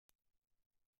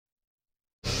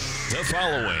The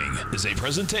following is a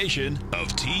presentation of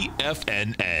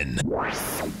TFNN.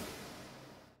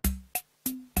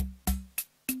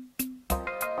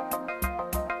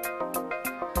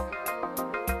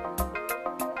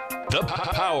 The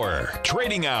Power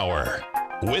Trading Hour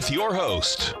with your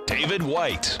host, David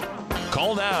White.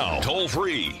 Call now, toll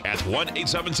free at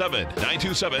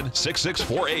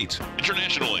 1-877-927-6648.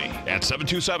 Internationally at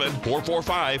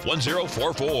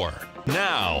 727-445-1044.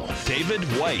 Now, David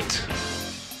White.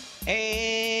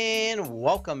 And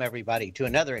welcome, everybody, to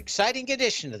another exciting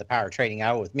edition of the Power Trading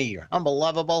Hour with me, your humble,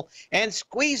 lovable, and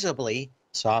squeezably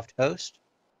soft host.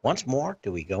 Once more,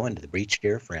 do we go into the breach,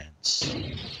 dear friends?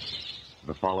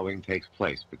 The following takes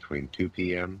place between 2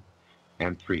 p.m.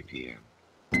 and 3 p.m.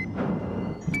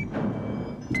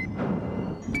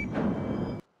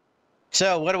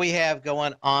 So what do we have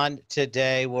going on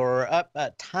today? We're up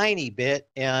a tiny bit,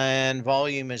 and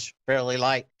volume is fairly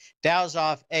light. Dow's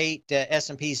off 8,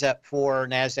 S&P's up 4,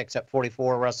 Nasdaq's up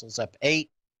 44, Russell's up 8.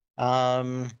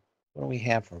 What do we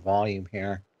have for volume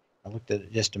here? I looked at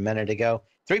it just a minute ago.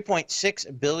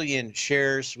 3.6 billion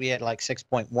shares. We had like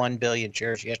 6.1 billion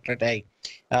shares yesterday.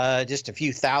 Just a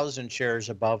few thousand shares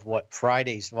above what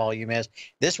Friday's volume is.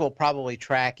 This will probably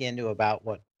track into about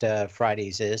what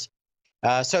Friday's is.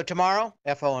 So tomorrow,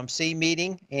 FOMC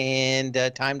meeting, and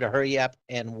time to hurry up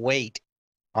and wait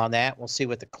on that. We'll see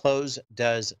what the close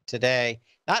does today.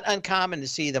 Not uncommon to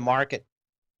see the market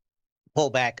pull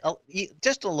back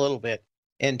just a little bit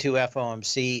into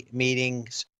FOMC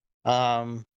meetings,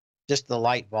 just the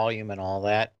light volume and all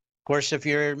that. Of course, if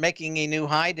you're making a new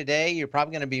high today, you're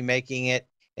probably going to be making it,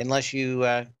 unless you,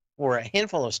 or a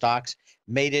handful of stocks,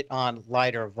 made it on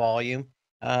lighter volume.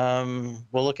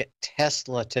 We'll look at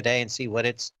Tesla today and see what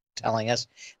it's telling us.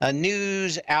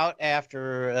 News out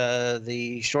after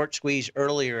the short squeeze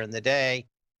earlier in the day,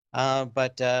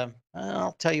 but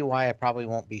I'll tell you why I probably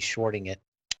won't be shorting it.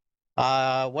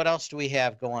 What else do we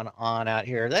have going on out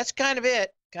here? That's kind of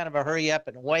it. Kind of a hurry up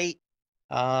and wait.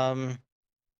 A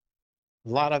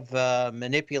lot of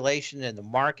manipulation in the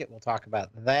market. We'll talk about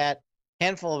that.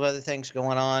 Handful of other things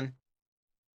going on.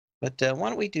 But why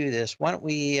don't we do this? Why don't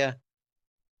we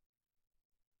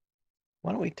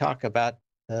talk about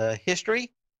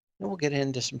history, and we'll get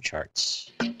into some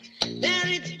charts. Then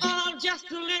it's all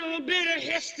just a little bit of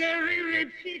history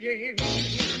repeating.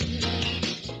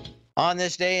 On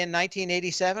this day in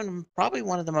 1987, probably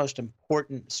one of the most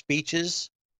important speeches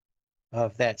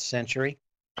of that century.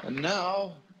 And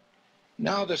now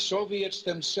the Soviets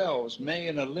themselves may,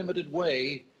 in a limited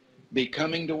way, be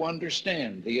coming to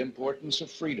understand the importance of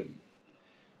freedom.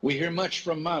 We hear much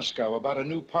from Moscow about a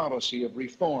new policy of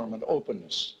reform and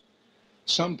openness.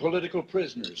 Some political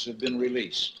prisoners have been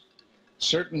released.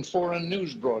 Certain foreign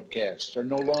news broadcasts are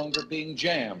no longer being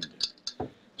jammed.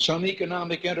 Some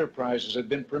economic enterprises have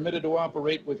been permitted to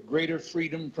operate with greater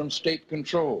freedom from state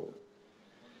control.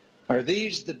 Are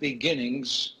these the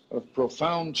beginnings of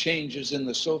profound changes in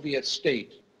the Soviet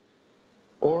state,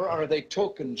 or are they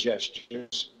token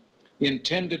gestures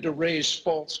intended to raise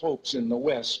false hopes in the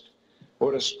West,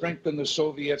 or to strengthen the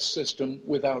Soviet system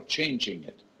without changing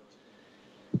it?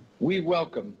 We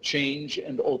welcome change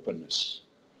and openness,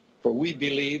 for we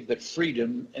believe that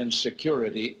freedom and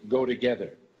security go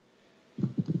together,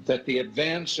 that the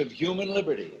advance of human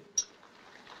liberty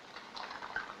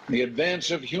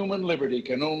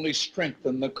can only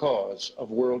strengthen the cause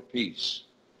of world peace.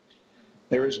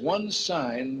 There is one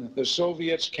sign the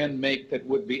Soviets can make that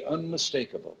would be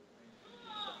unmistakable,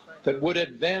 that would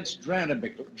advance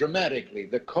dramatically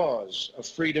the cause of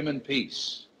freedom and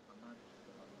peace.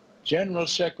 General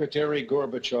Secretary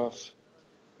Gorbachev,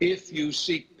 if you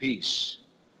seek peace,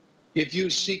 if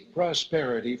you seek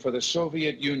prosperity for the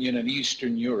Soviet Union and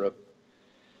Eastern Europe,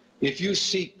 if you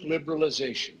seek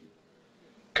liberalization,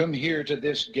 come here to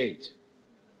this gate.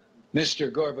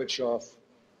 Mr. Gorbachev,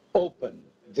 open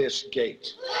this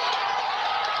gate.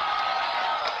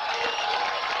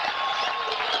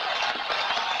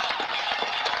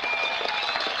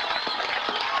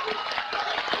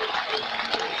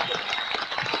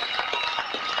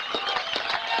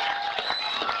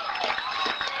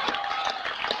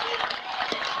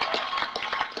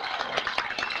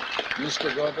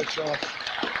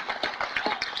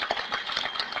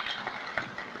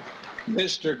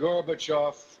 Mr.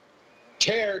 Gorbachev,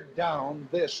 tear down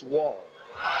this wall.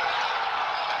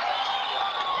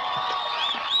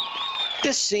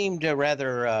 This seemed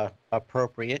rather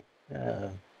appropriate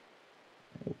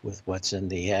with what's in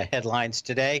the headlines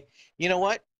today. You know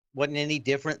what? Wasn't any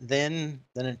different then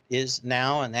than it is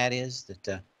now, and that is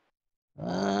that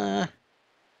a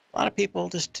lot of people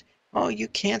just, oh, you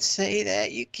can't say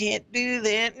that, you can't do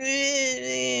that.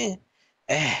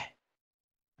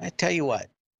 I tell you what,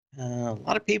 a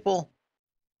lot of people,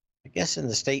 I guess in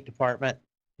the State Department,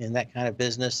 in that kind of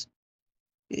business,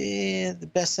 the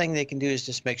best thing they can do is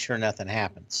just make sure nothing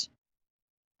happens.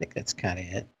 I think that's kind of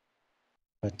it.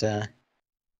 But a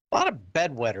lot of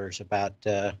bedwetters about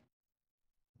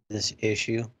this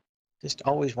issue. Just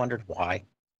always wondered why.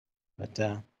 But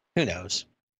who knows?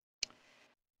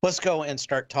 Let's go and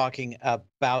start talking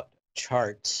about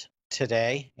charts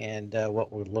today and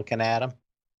what we're looking at them.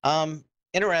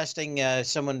 Interesting,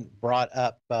 someone brought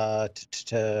up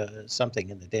to something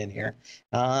in the den here.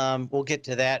 We'll get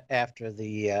to that after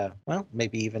the, well,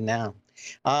 maybe even now.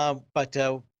 But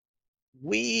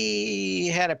we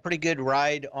had a pretty good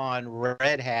ride on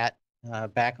Red Hat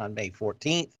back on May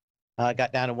 14th.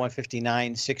 Got down to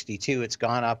 159.62. It's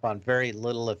gone up on very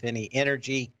little, if any,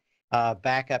 energy.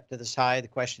 Back up to this high. The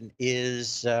question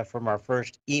is from our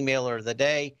first emailer of the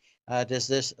day, does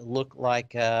this look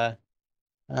like it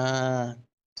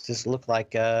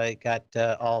got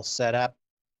all set up?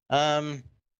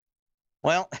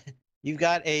 Well, you've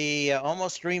got a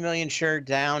almost 3 million share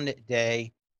down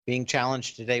day being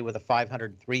challenged today with a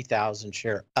 503,000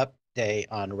 share up day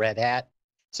on Red Hat.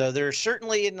 So there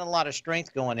certainly isn't a lot of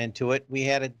strength going into it. We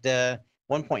had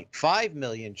 1.5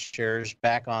 million shares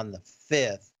back on the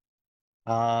 5th,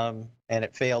 and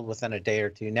it failed within a day or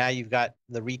two. Now you've got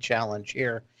the re-challenge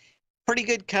here. Pretty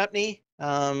good company.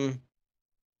 I'm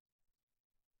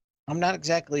not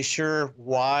exactly sure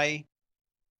why.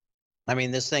 I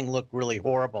mean, this thing looked really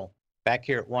horrible. Back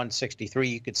here at 163,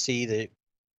 you could see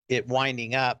it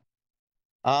winding up.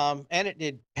 And it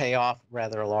did pay off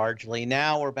rather largely.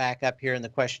 Now we're back up here, and the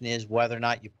question is whether or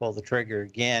not you pull the trigger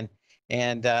again.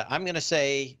 And I'm going to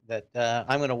say that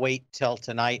I'm going to wait till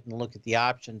tonight and look at the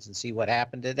options and see what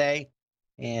happened today.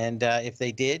 And if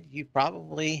they did, you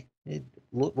probably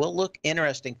will look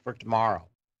interesting for tomorrow.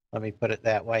 Let me put it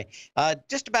that way.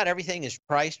 Just about everything is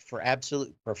priced for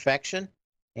absolute perfection.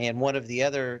 And one of the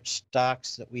other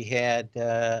stocks that we had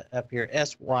up here,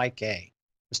 SYK.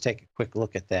 Let's take a quick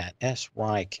look at that.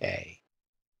 SYK.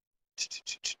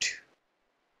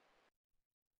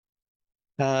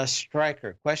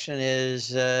 Stryker. Question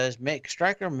is,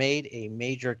 Stryker made a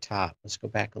major top? Let's go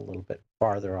back a little bit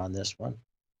farther on this one.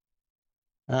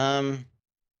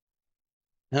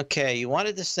 Okay, you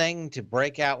wanted this thing to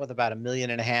break out with about 1.5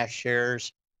 million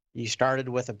shares. You started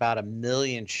with about 1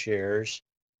 million shares.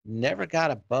 Never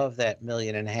got above that 1.5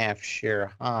 million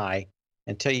share high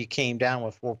until you came down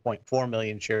with 4.4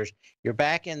 million shares. You're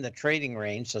back in the trading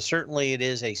range, so certainly it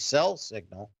is a sell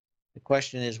signal. The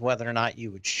question is whether or not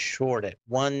you would short it.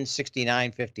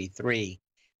 169.53.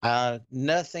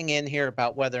 Nothing in here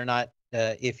about whether or not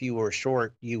if you were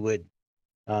short, you would,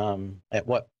 at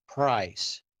what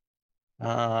price.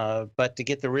 But to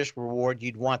get the risk reward,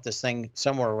 you'd want this thing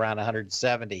somewhere around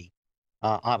 170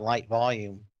 on light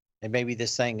volume. And maybe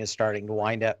this thing is starting to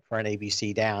wind up for an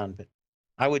ABC down, but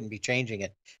I wouldn't be changing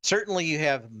it. Certainly you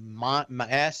have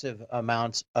massive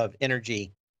amounts of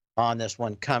energy on this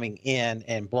one coming in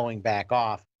and blowing back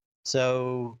off.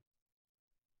 So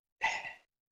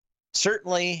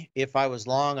certainly if I was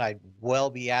long, I'd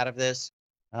well be out of this.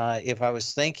 If I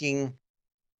was thinking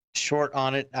short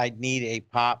on it, I'd need a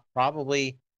pop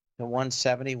probably to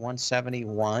 170,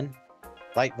 171.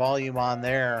 Light volume on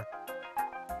there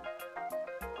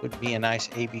would be a nice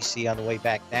ABC on the way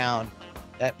back down.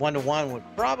 That 1-to-1 would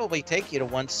probably take you to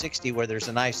 160, where there's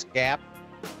a nice gap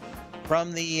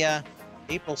from the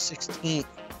April 16th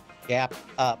gap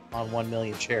up on 1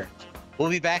 million shares.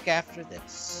 We'll be back after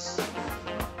this.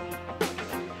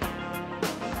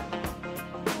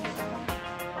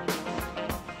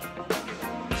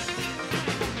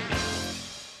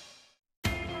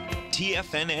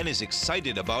 TFNN is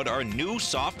excited about our new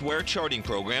software charting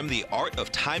program, The Art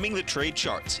of Timing the Trade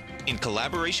Charts. In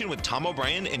collaboration with Tom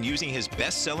O'Brien and using his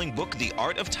best-selling book, The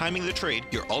Art of Timing the Trade,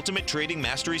 Your Ultimate Trading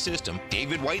Mastery System,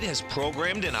 David White has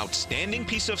programmed an outstanding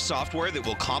piece of software that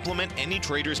will complement any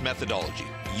trader's methodology.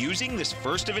 Using this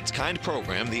first-of-its-kind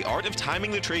program, The Art of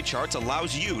Timing the Trade Charts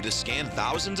allows you to scan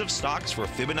thousands of stocks for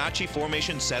Fibonacci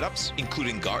formation setups,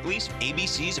 including Gartley's,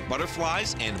 ABC's,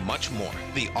 butterflies, and much more.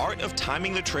 The Art of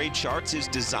Timing the Trade Charts is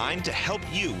designed to help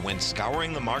you when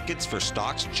scouring the markets for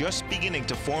stocks just beginning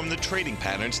to form the trading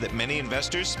patterns that that many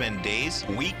investors spend days,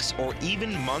 weeks, or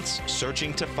even months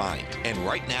searching to find. And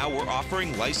right now, we're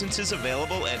offering licenses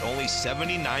available at only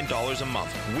 $79 a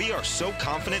month. We are so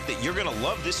confident that you're going to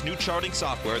love this new charting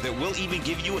software that will even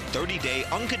give you a 30-day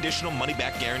unconditional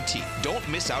money-back guarantee. Don't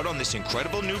miss out on this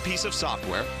incredible new piece of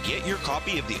software. Get your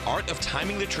copy of The Art of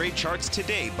Timing the Trade Charts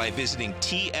today by visiting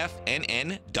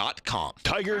TFNN.com.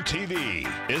 Tiger TV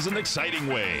is an exciting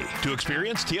way to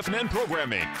experience TFNN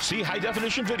programming. See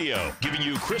high-definition video, giving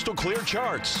you crystal clear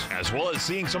charts, as well as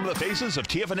seeing some of the faces of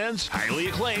TFNN's highly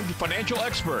acclaimed financial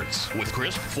experts with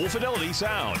crisp, full-fidelity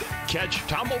sound. Catch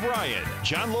Tom O'Brien,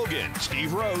 John Logan,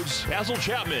 Steve Rhodes, Basil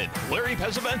Chapman, Larry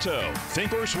Pesavento,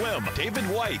 Think or Swim, David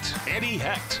White, Andy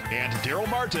Hecht, and Daryl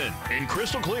Martin in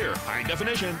crystal clear,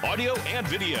 high-definition audio and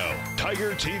video.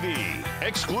 Tiger TV,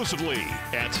 exclusively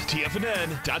at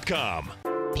TFNN.com.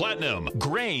 Platinum,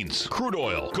 grains, crude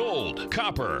oil, gold,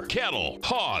 copper, cattle,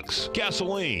 hogs,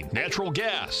 gasoline, natural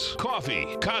gas, coffee,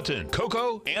 cotton,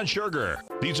 cocoa, and sugar.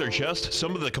 These are just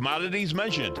some of the commodities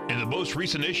mentioned in the most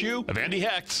recent issue of Andy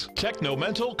Hecht's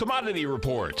Techno-Mental Commodity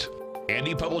Report.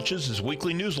 Andy publishes his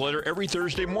weekly newsletter every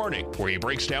Thursday morning, where he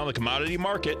breaks down the commodity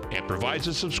market and provides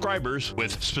his subscribers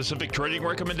with specific trading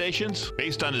recommendations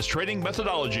based on his trading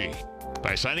methodology.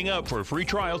 By signing up for a free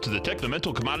trial to the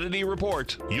Techno-Mental Commodity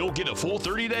Report, you'll get a full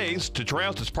 30 days to try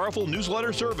out this powerful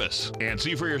newsletter service and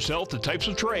see for yourself the types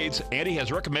of trades Andy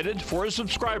has recommended for his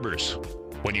subscribers.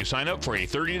 When you sign up for a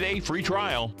 30-day free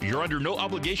trial, you're under no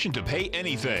obligation to pay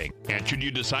anything. And should you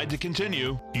decide to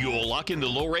continue, you will lock in the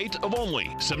low rate of only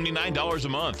 $79 a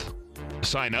month.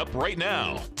 Sign up right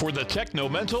now for the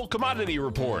Techno-Mental Commodity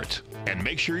Report and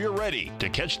make sure you're ready to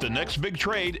catch the next big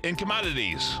trade in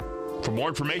commodities. For more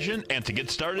information and to get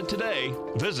started today,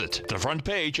 visit the front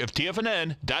page of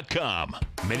TFNN.com.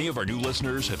 Many of our new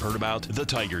listeners have heard about The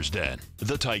Tiger's Den.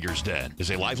 The Tiger's Den is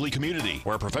a lively community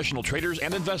where professional traders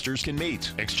and investors can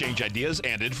meet, exchange ideas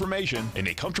and information in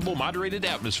a comfortable, moderated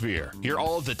atmosphere. Hear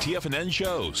all of the TFNN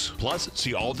shows, plus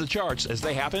see all of the charts as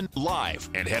they happen live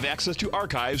and have access to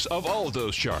archives of all of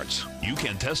those charts. You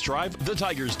can test drive The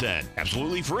Tiger's Den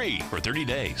absolutely free for 30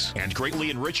 days and greatly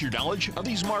enrich your knowledge of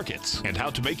these markets and how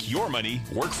to make your money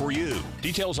work for you.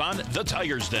 Details on The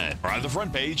Tiger's Den are on the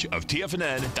front page of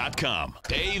TFNN.com.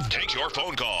 Dave takes your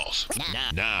phone calls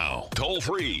now. Toll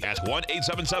free at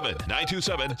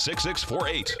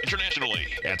 1-877-927-6648. Internationally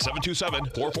at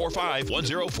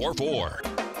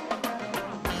 727-445-1044.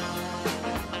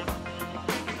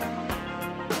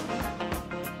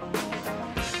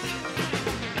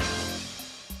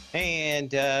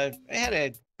 And I had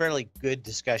a fairly good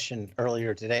discussion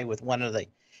earlier today with one of the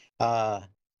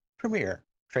premier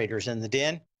traders in the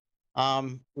den.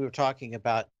 We were talking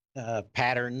about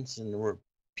patterns and the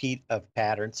repeat of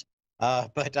patterns,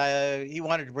 but he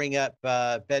wanted to bring up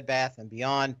Bed Bath &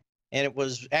 Beyond, and it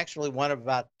was actually one of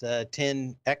about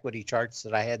 10 equity charts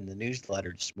that I had in the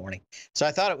newsletter this morning. So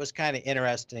I thought it was kind of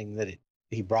interesting that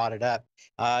he brought it up.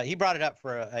 He brought it up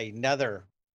for another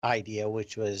idea,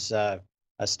 which was a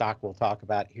stock we'll talk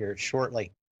about here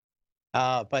shortly.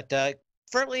 But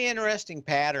fairly interesting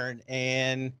pattern,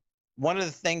 and one of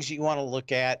the things you want to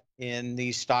look at in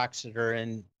these stocks that are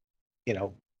in,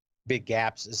 big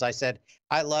gaps, as I said,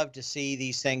 I love to see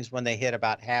these things when they hit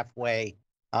about halfway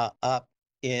up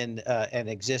in an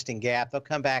existing gap. They'll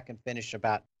come back and finish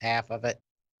about half of it.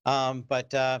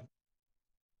 But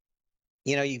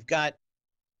you've got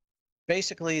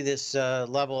basically this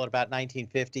level at about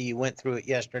 1950. You went through it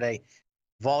yesterday.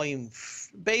 Volume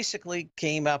basically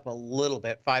came up a little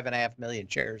bit, 5.5 million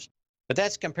shares. But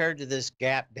that's compared to this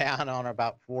gap down on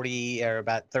about 40 or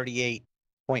about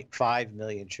 38.5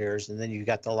 million shares. And then you've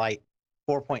got the light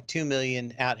 4.2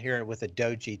 million out here with a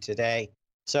doji today.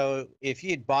 So if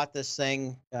you'd bought this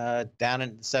thing down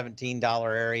in the $17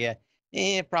 area,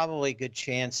 probably a good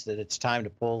chance that it's time to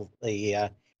pull the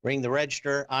ring the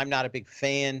register. I'm not a big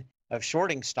fan of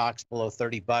shorting stocks below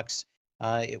 30 bucks.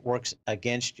 It works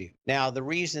against you. Now, the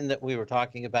reason that we were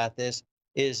talking about this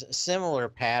is similar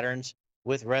patterns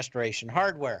with Restoration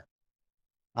Hardware.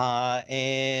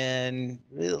 And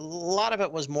a lot of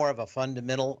it was more of a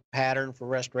fundamental pattern for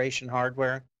Restoration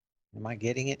Hardware. Am I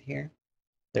getting it here?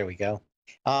 There we go.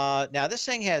 Now, this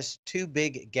thing has two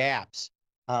big gaps.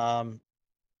 And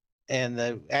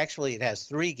actually, it has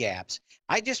three gaps.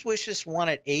 I just wish this one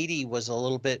at 80 was a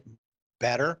little bit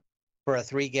better for a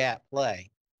three-gap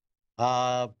play.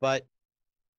 But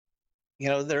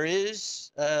there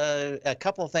is a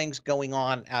couple of things going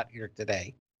on out here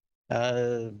today.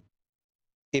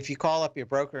 If you call up your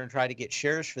broker and try to get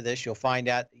shares for this, you'll find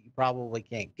out that you probably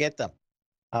can't get them.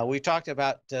 We talked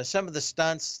about some of the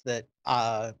stunts that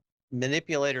stock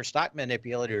manipulators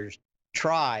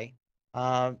try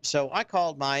So I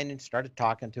called mine and started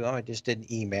talking to him. I just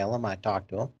didn't email him. I talked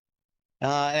to him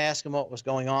and asked him what was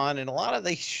going on. And a lot of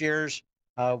these shares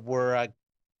were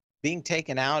being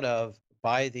taken out of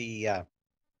by the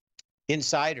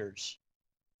insiders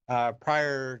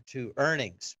prior to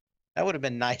earnings. That would have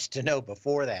been nice to know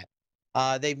before that.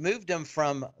 They've moved them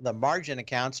from the margin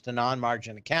accounts to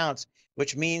non-margin accounts,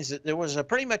 which means that there was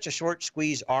pretty much a short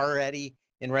squeeze already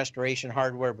in Restoration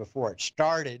Hardware before it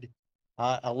started,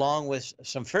 along with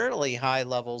some fairly high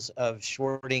levels of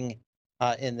shorting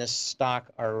in this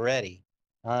stock already.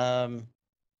 Kind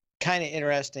of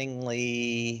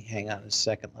interestingly, hang on a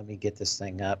second, let me get this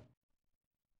thing up.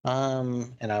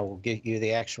 And I will give you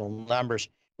the actual numbers.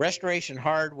 Restoration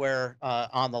Hardware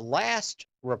on the last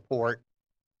report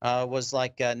was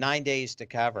like 9 days to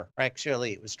cover.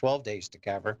 Actually, it was 12 days to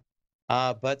cover.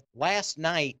 But last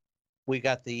night, we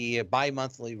got the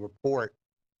bi-monthly report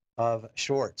of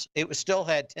shorts. It was still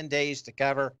had 10 days to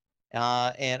cover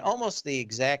and almost the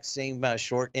exact same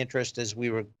short interest as we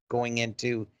were going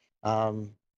into on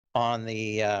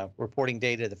the reporting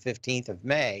date of the 15th of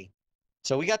May.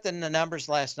 So we got the numbers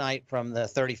last night from the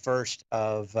 31st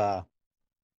of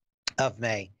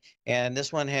May, and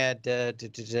this one had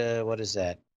what is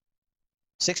that?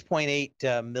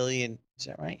 6.8 million. Is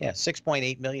that right? Yeah,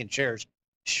 6.8 million shares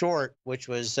short, which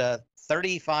was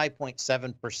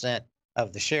 35.7%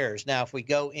 of the shares. Now, if we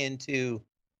go into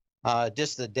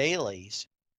just the dailies,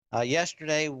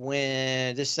 yesterday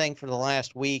when this thing for the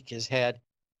last week has had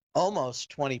almost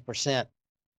 20%.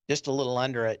 Just a little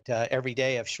under it every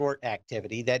day of short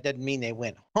activity. That doesn't mean they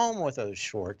went home with those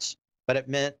shorts, but it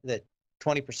meant that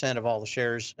 20% of all the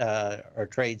shares or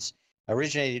trades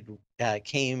originated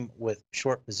came with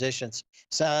short positions.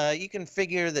 So you can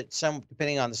figure that some,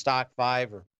 depending on the stock,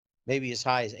 5 or maybe as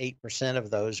high as 8%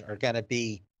 of those are going to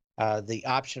be the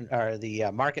option or the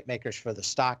market makers for the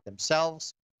stock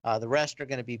themselves. The rest are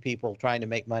going to be people trying to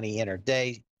make money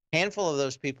intraday. Handful of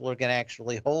those people are going to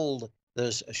actually hold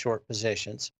those short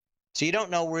positions. So you don't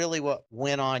know really what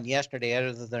went on yesterday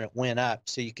other than it went up.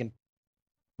 So you can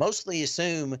mostly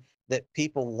assume that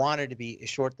people wanted to be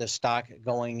short the stock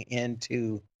going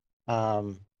into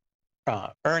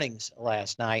earnings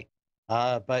last night.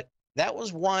 But that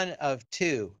was one of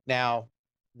two. Now,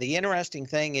 the interesting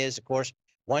thing is, of course,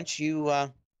 once you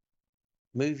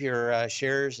move your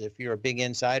shares, if you're a big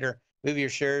insider, move your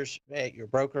shares at your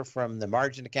broker from the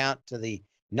margin account to the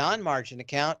non-margin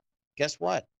account, guess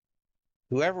what?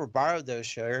 Whoever borrowed those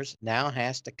shares now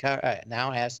has to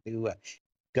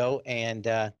go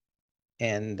and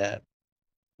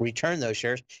return those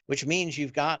shares, which means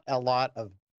you've got a lot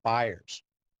of buyers.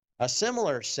 A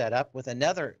similar setup with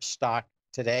another stock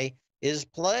today is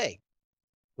Play,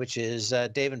 which is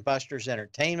Dave & Buster's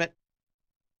Entertainment.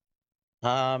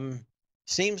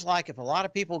 Seems like if a lot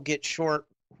of people get short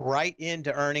right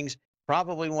into earnings,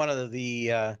 probably one of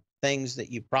the things that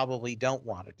you probably don't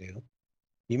want to do.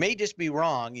 You may just be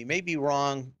wrong. You may be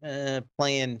wrong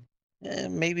playing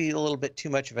maybe a little bit too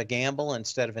much of a gamble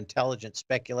instead of intelligent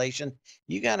speculation.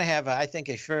 You got to have, I think,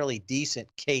 a fairly decent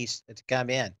case to come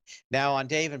in. Now, on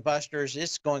Dave & Buster's,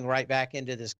 it's going right back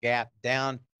into this gap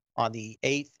down on the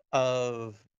 8th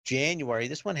of January.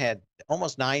 This one had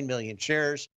almost 9 million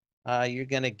shares. You're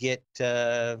going to get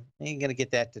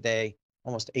that today,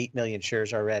 almost 8 million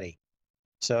shares already.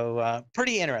 So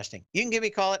pretty interesting. You can give me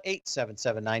a call at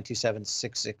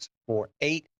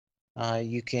 877-927-6648.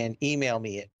 You can email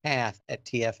me at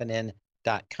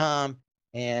path@tfnn.com.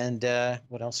 And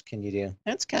what else can you do?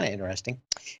 That's kind of interesting.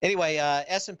 Anyway,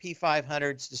 S&P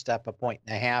 500 is just up 1.5 points.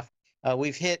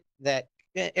 We've hit that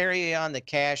area on the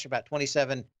cash about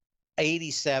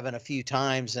 27.87 a few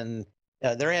times, and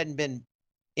there hadn't been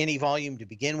any volume to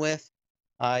begin with.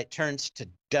 It turns to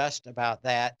dust about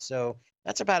that. So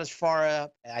that's about as far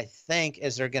up, I think,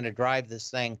 as they're going to drive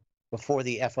this thing before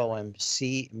the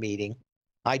FOMC meeting.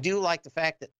 I do like the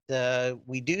fact that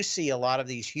we do see a lot of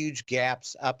these huge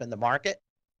gaps up in the market.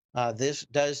 This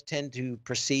does tend to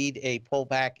precede a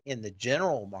pullback in the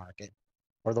general market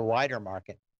or the wider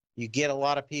market. You get a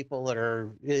lot of people that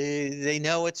are, they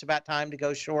know it's about time to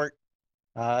go short,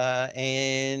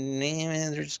 and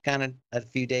they're just kind of a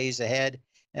few days ahead.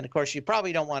 And of course, you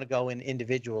probably don't want to go in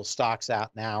individual stocks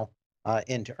out now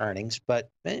into earnings, but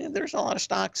there's a lot of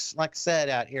stocks, like I said,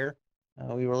 out here.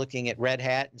 We were looking at Red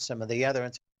Hat and some of the other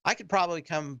ones. I could probably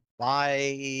come by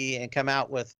and come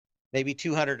out with maybe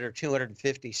 200 or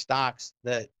 250 stocks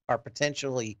that are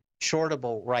potentially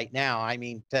shortable right now. I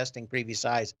mean, testing previous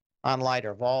highs on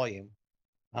lighter volume.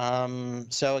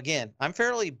 So again, I'm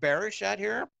fairly bearish out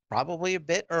here, probably a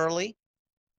bit early,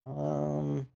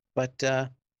 but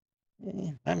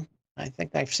I'm I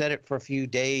think I've said it for a few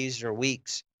days or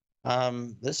weeks.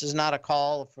 This is not a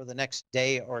call for the next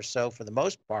day or so for the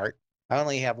most part. I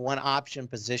only have one option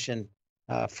position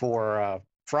for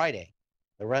Friday.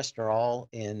 The rest are all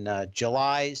in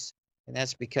July's, and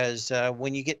that's because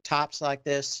when you get tops like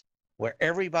this, where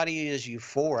everybody is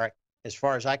euphoric, as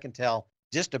far as I can tell,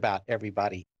 just about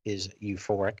everybody is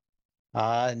euphoric.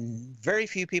 Very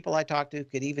few people I talk to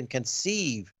could even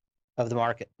conceive of the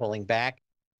market pulling back.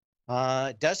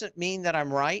 It doesn't mean that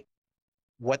I'm right.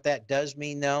 What that does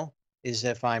mean, though, is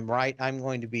if I'm right, I'm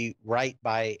going to be right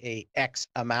by a X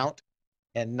amount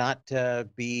and not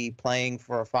be playing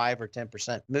for a 5 or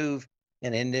 10% move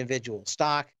in an individual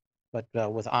stock, but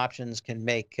with options can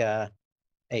make a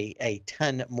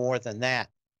ton more than that.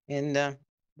 And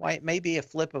why it may be a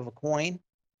flip of a coin,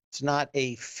 it's not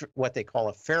what they call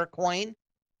a fair coin.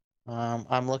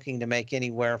 I'm looking to make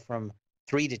anywhere from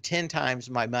 3 to 10 times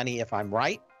my money if I'm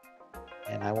right,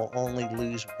 and I will only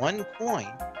lose one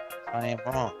coin if I am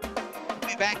wrong. We'll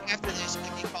be back after this.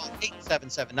 Give me a call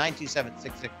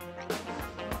 877-927-6663.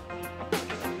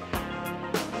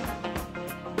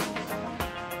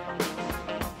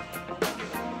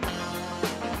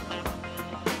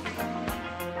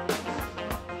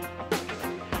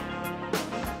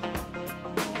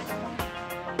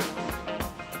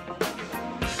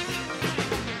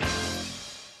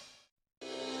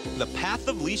 The Path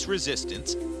of Least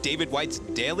Resistance, David White's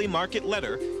daily market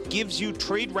letter, gives you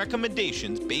trade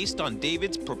recommendations based on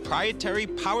David's proprietary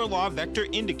power law vector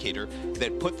indicator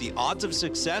that put the odds of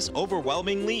success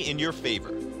overwhelmingly in your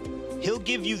favor. He'll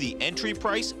give you the entry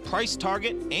price, price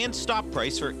target, and stop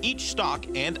price for each stock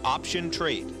and option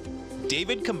trade.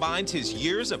 David combines his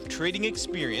years of trading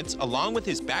experience along with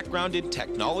his background in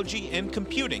technology and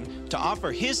computing to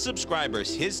offer his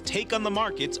subscribers his take on the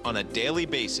markets on a daily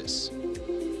basis.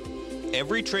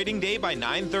 Every trading day by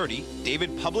 9:30,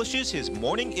 David publishes his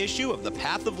morning issue of The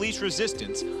Path of Least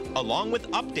Resistance, along with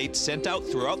updates sent out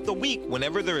throughout the week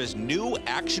whenever there is new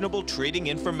actionable trading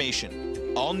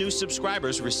information. All new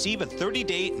subscribers receive a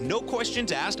 30-day, no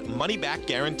questions asked, money-back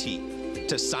guarantee.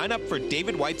 To sign up for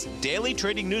David White's daily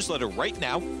trading newsletter right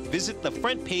now, visit the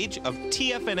front page of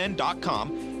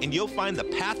TFNN.com and you'll find The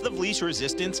Path of Least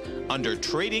Resistance under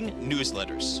Trading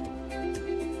Newsletters.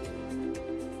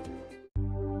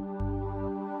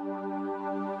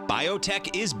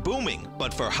 Biotech is booming,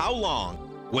 but for how long?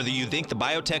 Whether you think the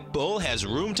biotech bull has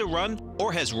room to run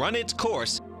or has run its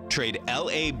course, trade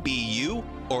LABU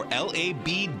or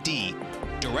LABD.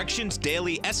 Direction's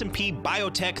daily S&P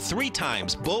Biotech 3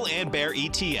 times bull and bear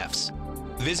ETFs.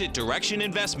 Visit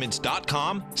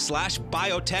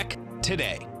directioninvestments.com/biotech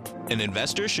today. An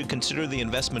investor should consider the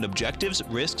investment objectives,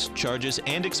 risks, charges,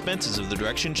 and expenses of the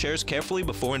Direction shares carefully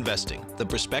before investing. The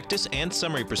prospectus and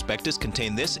summary prospectus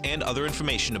contain this and other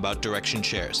information about Direction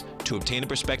shares. To obtain a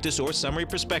prospectus or summary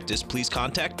prospectus, please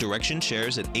contact Direction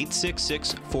shares at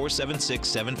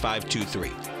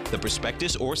 866-476-7523. The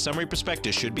prospectus or summary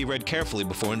prospectus should be read carefully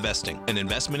before investing. An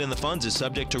investment in the funds is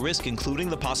subject to risk, including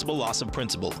the possible loss of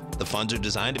principal. The funds are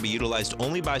designed to be utilized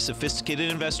only by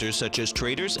sophisticated investors such as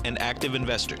traders and active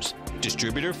investors.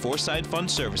 Distributor Foreside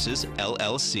Fund Services,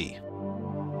 LLC.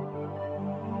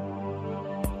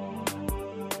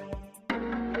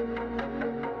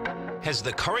 Has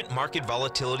the current market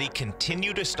volatility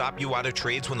continued to stop you out of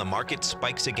trades when the market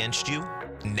spikes against you?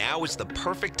 Now is the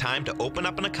perfect time to open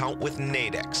up an account with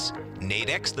Nadex.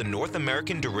 Nadex, the North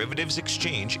American Derivatives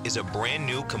Exchange, is a brand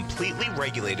new, completely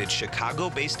regulated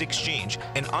Chicago-based exchange,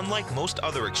 and unlike most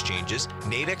other exchanges,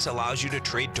 Nadex allows you to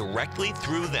trade directly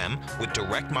through them with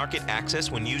direct market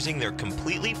access when using their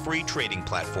completely free trading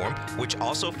platform, which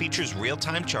also features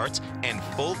real-time charts and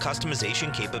full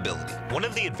customization capability. One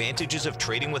of the advantages of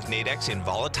trading with Nadex in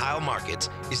volatile markets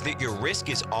is that your risk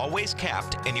is always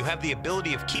capped and you have the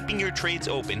ability of keeping your trades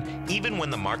open even when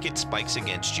the market spikes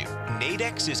against you.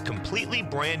 Nadex is completely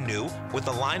brand new with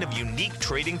a line of unique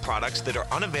trading products that are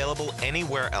unavailable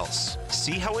anywhere else.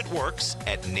 See how it works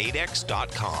at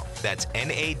nadex.com. That's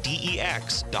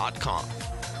NADEX.com.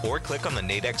 Or click on the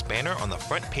Nadex banner on the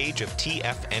front page of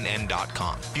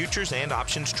TFNN.com. Futures and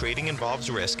options trading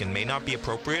involves risk and may not be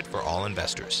appropriate for all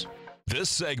investors. This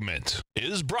segment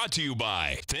is brought to you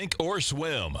by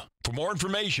Thinkorswim. For more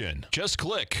information, just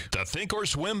click the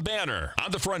Thinkorswim banner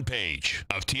on the front page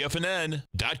of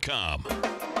TFNN.com.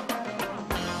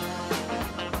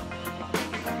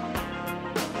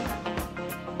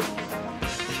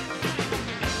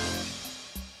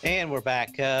 And we're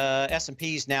back.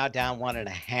 S&P's now down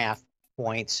 1.5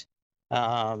 points.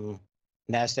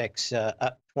 Nasdaq's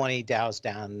up 20, Dow's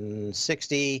down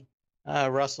 60.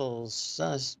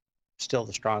 Russell's still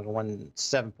the stronger one,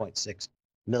 7.6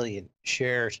 million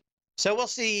shares. So we'll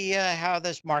see how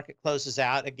this market closes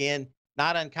out. Again,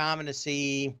 not uncommon to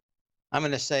see, I'm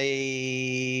going to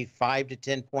say 5 to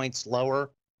 10 points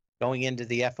lower going into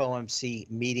the FOMC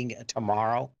meeting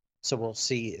tomorrow. So we'll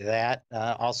see that.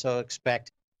 Also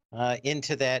expect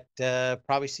into that,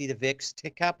 probably see the VIX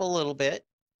tick up a little bit.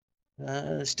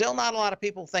 Still not a lot of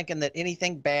people thinking that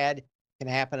anything bad can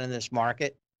happen in this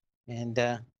market. And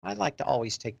I like to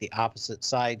always take the opposite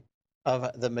side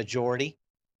of the majority.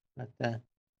 But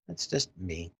that's just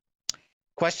me.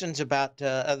 Questions about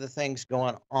other things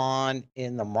going on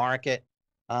in the market.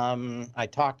 I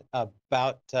talked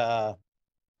about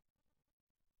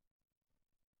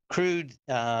crude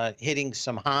hitting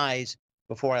some highs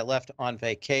before I left on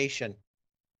vacation.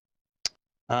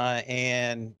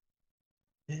 And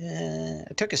I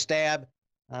took a stab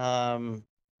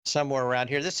somewhere around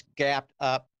here. This gapped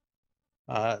up,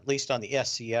 at least on the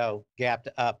SCO, gapped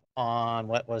up on,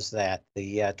 what was that?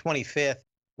 The 25th,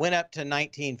 went up to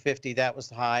 1950. That was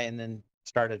the high, and then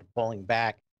started pulling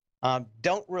back.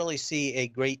 Don't really see a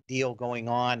great deal going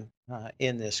on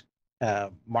in this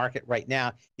market right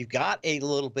now. You've got a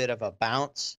little bit of a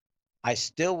bounce. I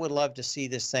still would love to see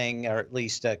this thing, or at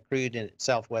least crude in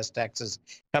Southwest Texas,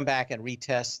 come back and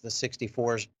retest the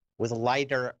 64s with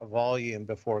lighter volume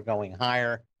before going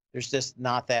higher. There's just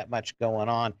not that much going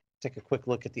on. Take a quick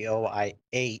look at the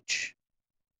OIH.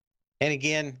 And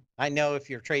again, I know if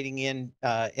you're trading in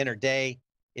intraday,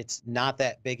 it's not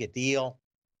that big a deal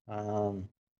for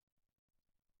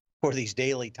these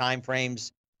daily time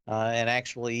frames, and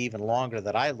actually even longer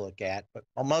that I look at. But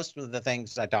most of the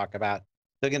things I talk about,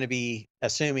 they're going to be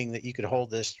assuming that you could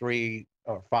hold this 3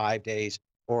 or 5 days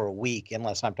or a week,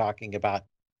 unless I'm talking about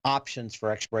options for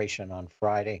expiration on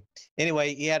Friday.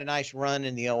 Anyway, you had a nice run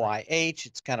in the OIH.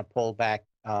 It's kind of pulled back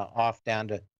off down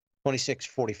to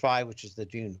 26.45, which is the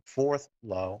June 4th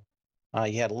low.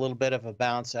 You had a little bit of a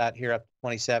bounce out here up to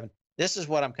 27. This is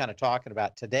what I'm kind of talking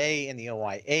about. Today in the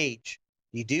OIH,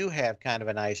 you do have kind of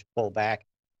a nice pullback,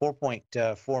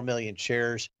 4.4 million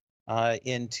shares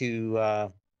into,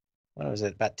 what was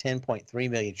it, about 10.3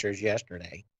 million shares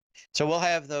yesterday. So we'll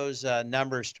have those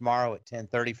numbers tomorrow at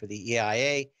 10:30 for the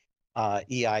EIA,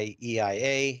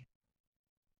 EIEIA,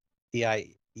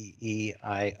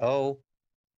 EIEIO.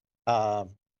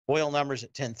 Oil numbers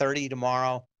at 10:30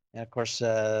 tomorrow. And of course,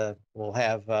 we'll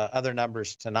have other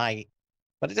numbers tonight.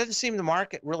 But it doesn't seem the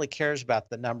market really cares about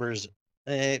the numbers.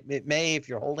 It may if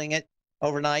you're holding it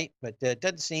overnight, but it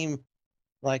doesn't seem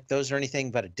like those are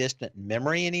anything but a distant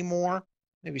memory anymore.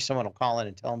 Maybe someone will call in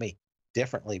and tell me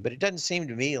differently, but it doesn't seem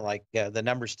to me like the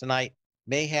numbers tonight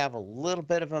may have a little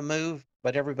bit of a move,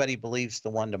 but everybody believes the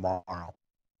one tomorrow.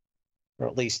 Or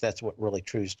at least that's what really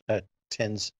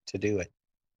tends to do it.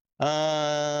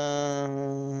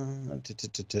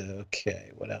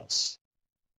 Okay, what else?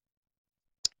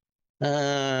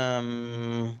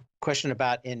 Question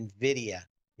about NVDA.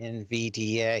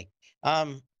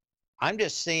 I'm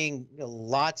just seeing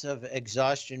lots of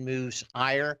exhaustion moves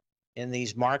higher in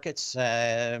these markets,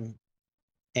 and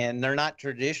they're not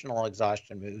traditional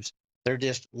exhaustion moves. They're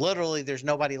just literally there's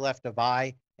nobody left to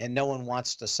buy and no one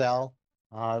wants to sell.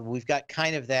 We've got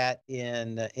kind of that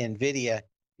in NVIDIA.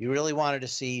 You really wanted to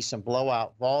see some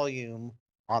blowout volume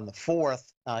on the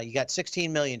 4th. You got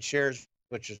 16 million shares,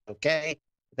 which is okay.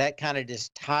 That kind of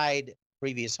just tied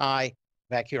previous high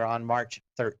back here on March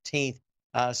 13th.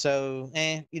 So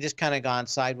you just kind of gone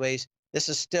sideways. This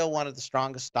is still one of the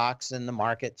strongest stocks in the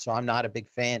market, so I'm not a big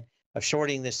fan of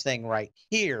shorting this thing right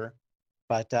here.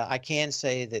 But I can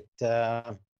say that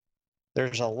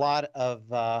there's a lot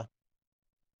of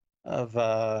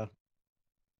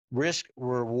risk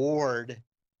reward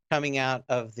coming out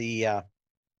of the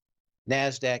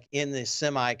NASDAQ in the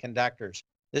semiconductors.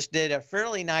 This did a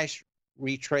fairly nice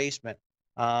retracement.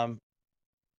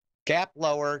 Gap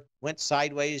lower, went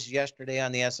sideways yesterday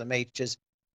on the SMHs.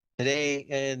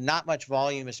 Today, not much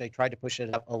volume as they tried to push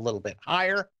it up a little bit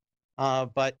higher.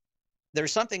 But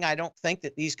there's something I don't think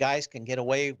that these guys can get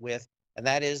away with, and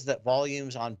that is that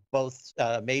volumes on both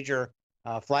major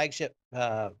flagship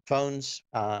phones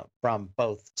from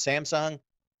both Samsung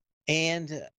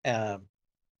and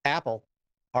Apple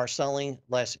are selling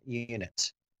less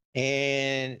units.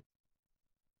 And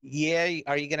yeah,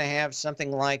 are you going to have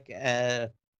something like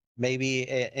maybe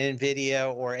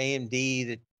NVIDIA or AMD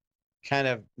that kind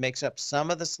of makes up some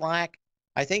of the slack?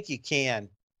 I think you can,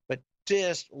 but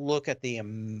just look at the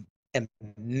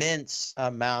immense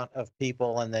amount of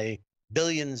people and the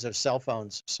billions of cell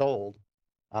phones sold.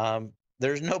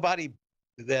 There's nobody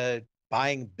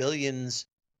buying billions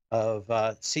of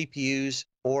CPUs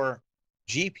or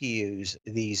GPUs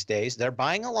these days. They're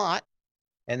buying a lot,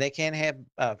 and they can have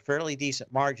fairly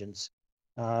decent margins.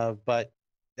 but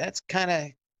that's kind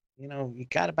of, you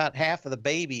got about half of the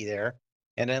baby there.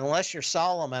 And unless you're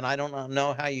Solomon, I don't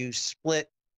know how you split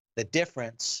the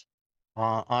difference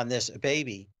on this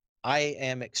baby. I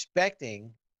am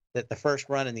expecting that the first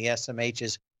run in the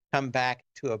SMHs come back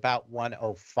to about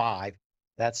 105.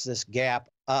 That's this gap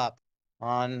up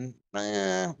on,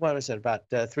 what is it, about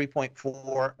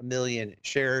 3.4 million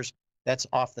shares. That's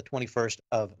off the 21st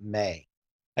of May.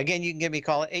 Again, you can give me a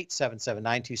call at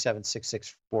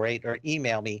 877-927-6648 or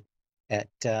email me at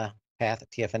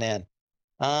path@TFNN.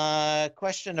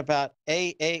 Question about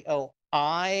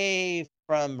AAOI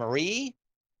from Marie.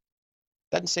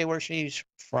 Doesn't say where she's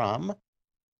from.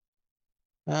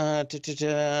 Is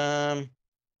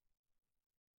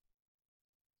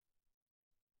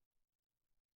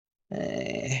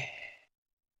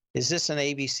this an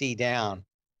ABC down?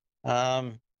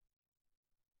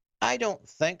 I don't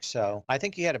think so. I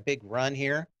think you had a big run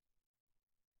here.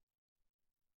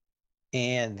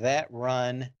 And that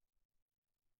run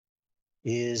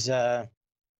is gone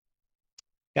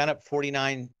up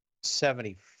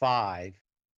 49.75.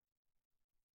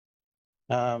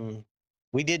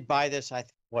 We did buy this, I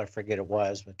forget it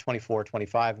was, but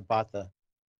 24.25 and bought the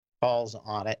calls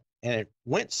on it, and it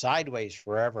went sideways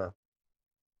forever.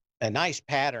 A nice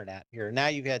pattern out here. Now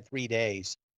you've had 3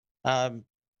 days.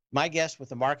 My guess with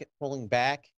the market pulling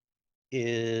back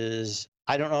is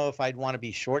I don't know if I'd want to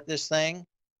be short this thing.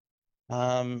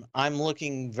 I'm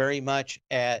looking very much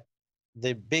at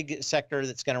the big sector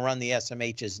that's going to run the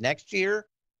SMHs next year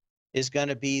is going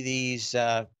to be these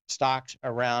stocks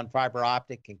around fiber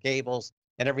optic and cables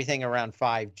and everything around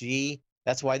 5G.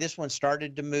 That's why this one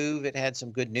started to move. It had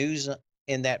some good news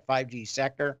in that 5G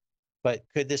sector, but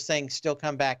could this thing still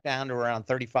come back down to around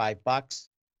 35 bucks?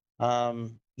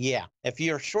 Yeah, if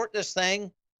you're short this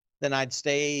thing, then I'd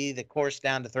stay the course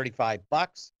down to 35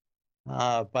 bucks.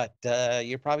 But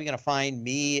you're probably going to find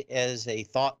me as a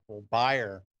thoughtful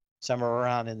buyer somewhere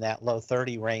around in that low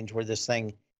 30 range where this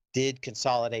thing did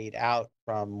consolidate out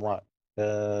from what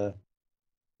was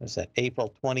that,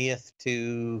 April 20th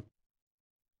to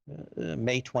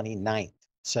May 29th.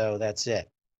 So that's it.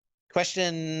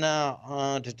 Question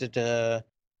 5G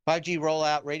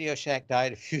rollout. Radio Shack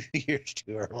died a few years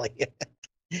too early.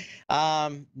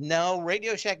 No,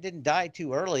 Radio Shack didn't die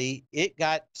too early. It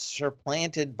got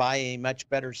supplanted by a much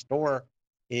better store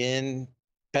in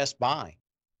Best Buy.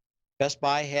 Best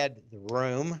Buy had the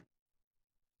room.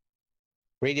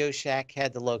 Radio Shack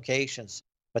had the locations,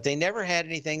 but they never had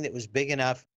anything that was big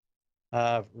enough.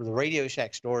 The Radio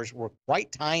Shack stores were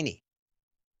quite tiny.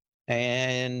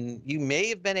 And you may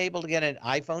have been able to get an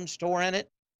iPhone store in it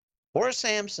or a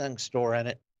Samsung store in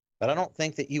it, but I don't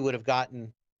think that you would have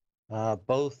gotten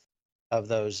both of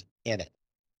those in it.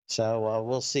 So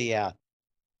we'll see out.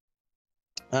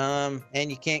 And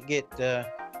you can't get,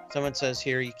 someone says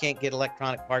here, you can't get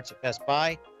electronic parts at Best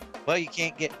Buy. Well, you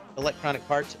can't get electronic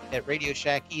parts at Radio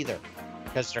Shack either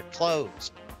because they're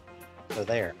closed. So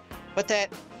there. Put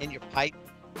that in your pipe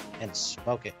and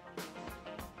smoke it.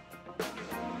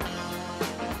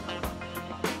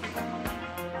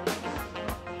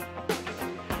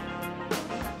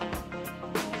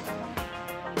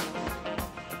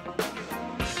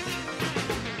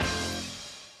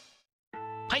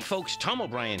 Hi folks, Tom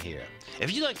O'Brien here.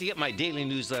 If you'd like to get my daily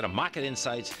newsletter, Market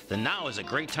Insights, then now is a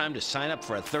great time to sign up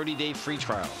for a 30-day free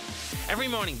trial. Every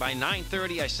morning by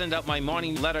 9:30, I send out my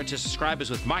morning letter to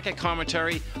subscribers with market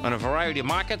commentary on a variety of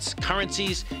markets,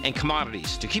 currencies, and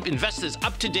commodities to keep investors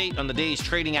up to date on the day's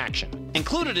trading action.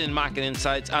 Included in Market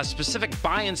Insights are specific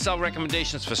buy and sell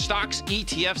recommendations for stocks,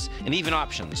 ETFs, and even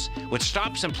options, with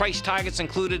stops and price targets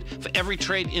included for every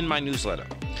trade in my newsletter.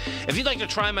 If you'd like to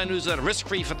try my newsletter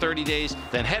risk-free for 30 days,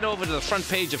 then head over to the front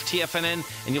page of TFNN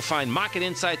and you'll find Market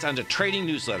Insights under Trading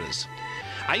Newsletters.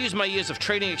 I use my years of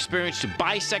trading experience to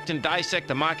bisect and dissect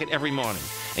the market every morning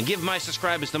and give my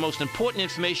subscribers the most important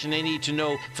information they need to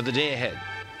know for the day ahead.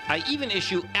 I even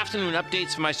issue afternoon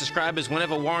updates for my subscribers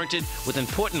whenever warranted with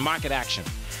important market action.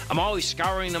 I'm always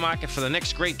scouring the market for the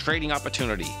next great trading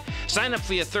opportunity. Sign up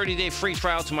for your 30-day free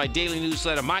trial to my daily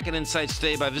newsletter, Market Insights,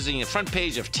 today by visiting the front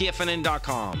page of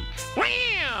TFNN.com.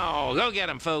 Wow! Go get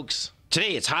 'em, folks.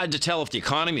 Today, it's hard to tell if the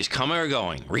economy is coming or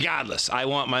going. Regardless, I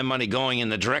want my money going in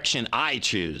the direction I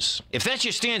choose. If that's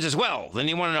your stance as well, then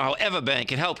you want to know how Everbank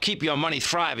can help keep your money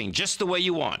thriving just the way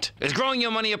you want. Is growing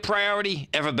your money a priority?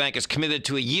 Everbank is committed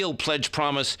to a yield pledge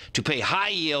promise to pay high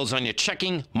yields on your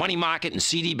checking, money market, and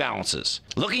CD balances.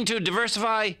 Looking to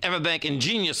diversify? Everbank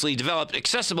ingeniously developed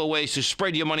accessible ways to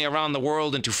spread your money around the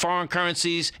world into foreign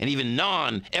currencies and even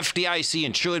non-FDIC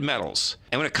insured metals.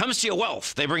 And when it comes to your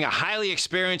wealth, they bring a highly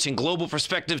experienced and global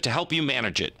perspective to help you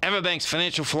manage it. Everbank's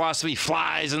financial philosophy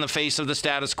flies in the face of the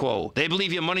status quo. They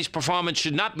believe your money's performance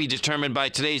should not be determined by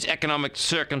today's economic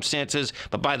circumstances,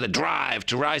 but by the drive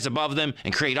to rise above them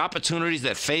and create opportunities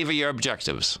that favor your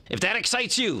objectives. If that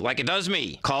excites you, like it does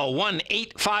me, call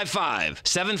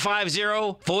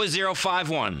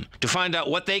 1-855-750-4051 to find out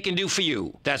what they can do for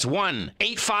you. That's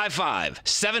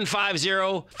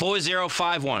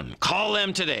 1-855-750-4051. Call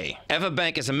them today.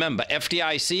 Everbank is a member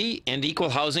FDIC and equal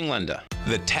housing lender.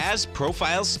 The TAS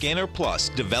Profile Scanner Plus,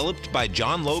 developed by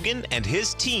John Logan and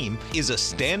his team, is a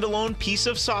standalone piece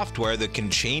of software that can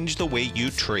change the way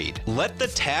you trade. Let the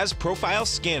TAS Profile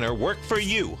Scanner work for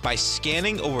you by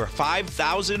scanning over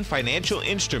 5,000 financial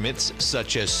instruments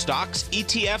such as stocks,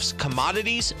 ETFs,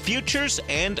 commodities, futures,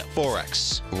 and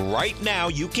Forex. Right now,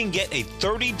 you can get a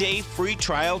 30-day free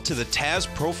trial to the TAS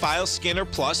Profile Scanner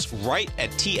Plus right at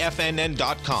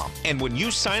TFNN.com. And when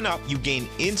you sign up, you gain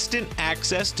instant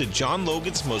access to John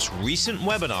Logan's most recent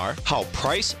webinar, How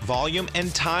Price, Volume,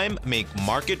 and Time Make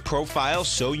Market Profiles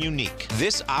So Unique.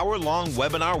 This hour-long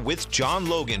webinar with John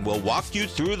Logan will walk you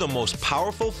through the most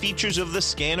powerful features of the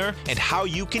scanner and how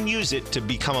you can use it to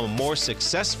become a more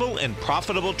successful and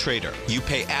profitable trader. You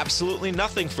pay absolutely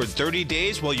nothing for 30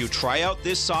 days while you try out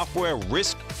this software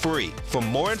risk-free. For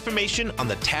more information on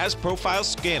the TAS Profile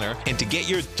Scanner and to get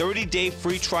your 30-day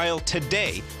free trial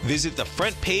today, visit the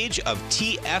front page of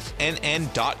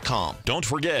TFNN.com. Don't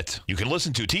forget, you can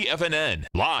listen to TFNN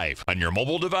live on your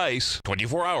mobile device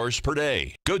 24 hours per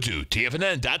day. Go to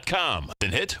TFNN.com,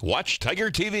 then hit Watch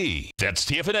Tiger TV. That's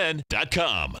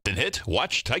TFNN.com, then hit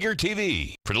Watch Tiger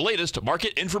TV for the latest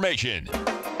market information.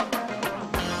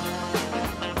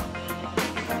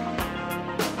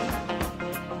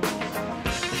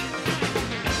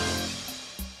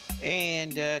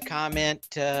 And comment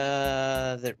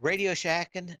that Radio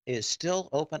Shack is still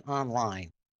open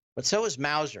online, but so is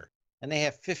Mauser, and they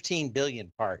have 15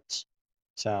 billion parts.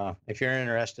 So if you're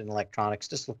interested in electronics,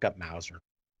 just look up Mauser.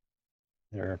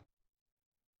 They're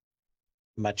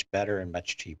much better and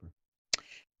much cheaper.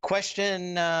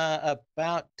 Question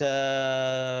about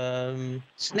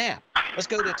Snap. Let's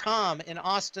go to Tom in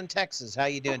Austin, Texas. How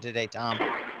you doing today, Tom?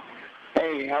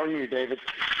 Hey, how are you, David?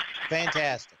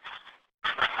 Fantastic.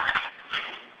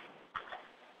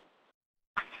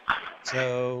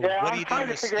 So, yeah, what are you doing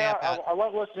with Snap out? I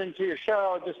love listening to your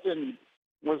show. I just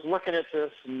was looking at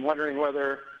this and wondering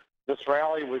whether this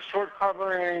rally was short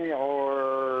covering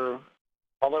or,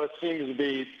 although it seems to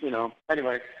be,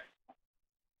 anyway,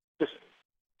 just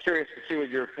curious to see what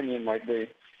your opinion might be.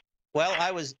 Well,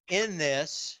 I was in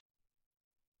this,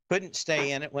 couldn't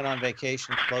stay in it, went on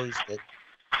vacation, closed it.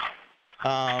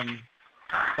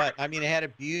 But, I mean, it had a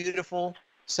beautiful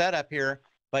setup here,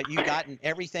 but you've gotten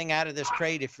everything out of this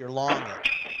trade if you're long it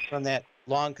from that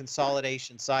long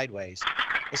consolidation sideways.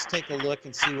 Let's take a look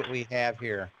and see what we have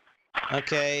here.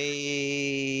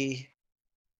 Okay.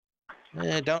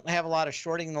 Don't have a lot of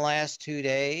shorting in the last 2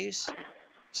 days.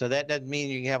 So that doesn't mean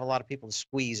you have a lot of people to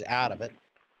squeeze out of it.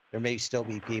 There may still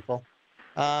be people.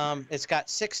 It's got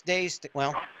 6 days to,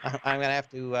 well, I'm going to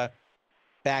have to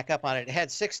back up on it. It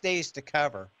had 6 days to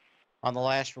cover on the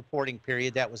last reporting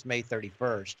period. That was May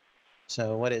 31st.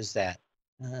 So what is that?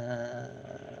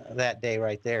 That day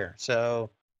right there. So,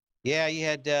 yeah, you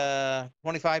had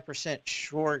 25%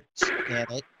 shorts in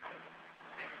it.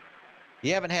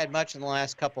 You haven't had much in the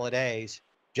last couple of days.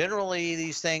 Generally,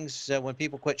 these things, when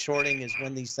people quit shorting, is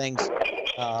when these things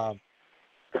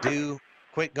do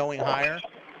quit going higher.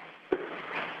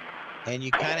 And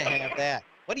you kind of have that.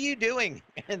 What are you doing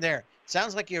in there?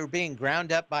 Sounds like you're being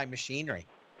ground up by machinery.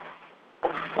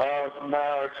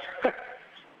 No, it's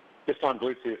just on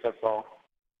Bluetooth, that's all.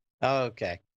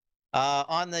 Okay.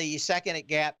 On the second, it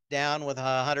gapped down with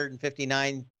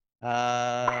 159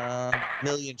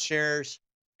 million shares.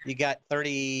 You got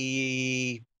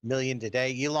 30 million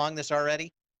today. You long this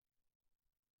already?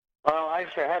 Well, I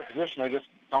actually had a position. I just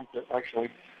dumped it, actually.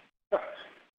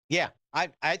 Yeah,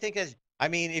 I think I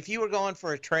mean, if you were going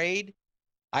for a trade,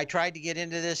 I tried to get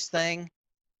into this thing,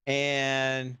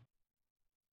 and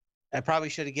I probably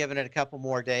should have given it a couple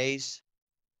more days.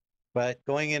 But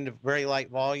going into very light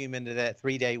volume into that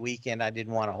 3-day weekend, I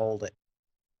didn't want to hold it.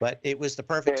 But it was the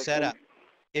perfect setup.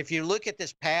 If you look at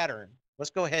this pattern,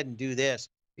 let's go ahead and do this,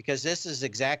 because this is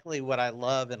exactly what I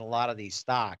love in a lot of these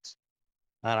stocks.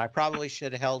 And I probably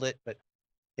should have held it, but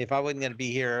if I wasn't going to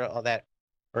be here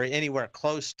or anywhere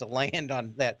close to land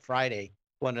on that Friday,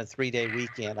 on a 3-day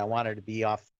weekend, I wanted to be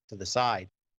off to the side.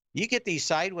 You get these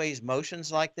sideways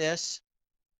motions like this,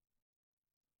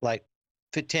 like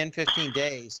 10, 15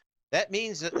 days. That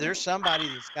means that there's somebody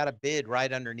that's got a bid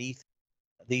right underneath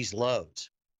these lows.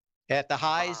 At the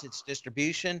highs, it's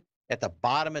distribution. At the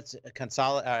bottom, it's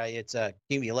it's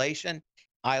accumulation.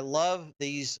 I love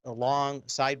these long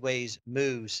sideways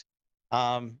moves.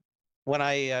 When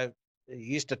I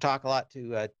used to talk a lot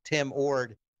to Tim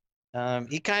Ord,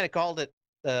 he kind of called it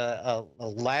a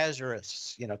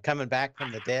Lazarus, coming back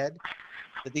from the dead.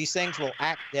 That these things will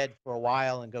act dead for a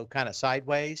while and go kind of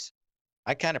sideways.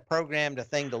 I kind of programmed a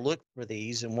thing to look for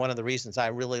these, and one of the reasons I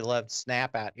really loved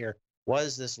Snap out here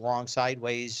was this long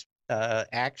sideways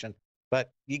action. But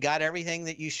you got everything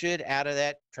that you should out of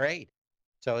that trade,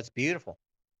 so it's beautiful.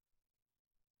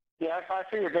 Yeah, I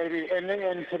figured maybe, and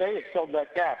today it filled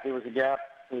that gap. There was a gap,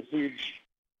 it was huge.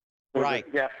 There was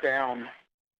a gap down.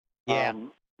 Yeah.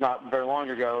 Not very long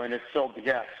ago, and it filled the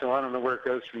gap. So I don't know where it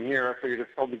goes from here. I figured it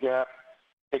filled the gap,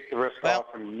 take the risk off,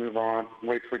 and move on.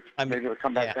 Wait for maybe it'll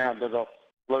come back down to the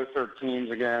low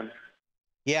 13s again.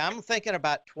 Yeah, I'm thinking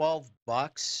about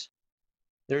 $12.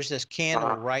 There's this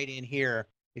candle right in here.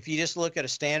 If you just look at a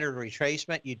standard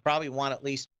retracement, you'd probably want at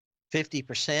least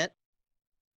 50%.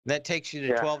 That takes you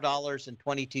to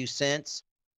 $12.22.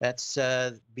 That's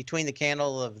between the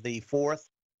candle of the 4th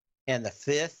and the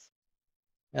 5th.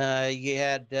 You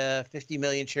had 50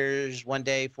 million shares one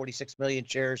day, 46 million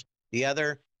shares the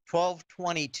other.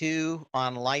 1222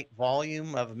 on light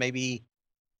volume of maybe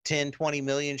 10, 20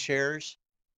 million shares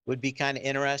would be kind of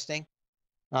interesting.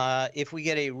 If we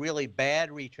get a really bad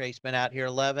retracement out here,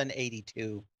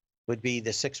 1182 would be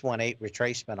the 618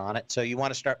 retracement on it. So you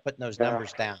want to start putting those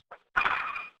numbers down.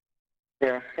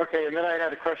 Yeah. Okay. And then I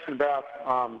had a question about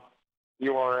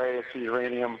URA, it's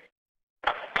uranium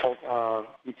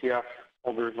ETF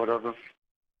holders, whatever.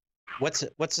 What's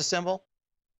the symbol?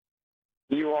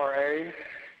 URA.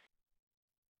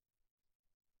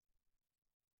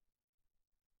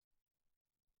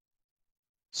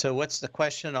 So what's the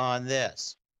question on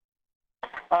this?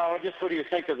 Just what do you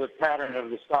think of the pattern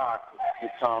of the stock?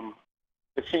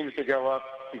 It seems to go up.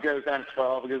 It goes down to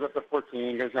 12. It goes up to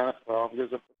 14. It goes down to 12. It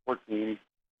goes up to 14.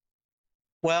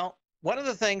 Well, one of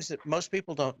the things that most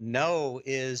people don't know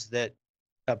is that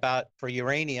for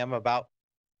uranium, about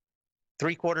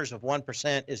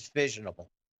 0.75% is fissionable.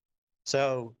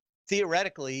 So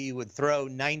theoretically, you would throw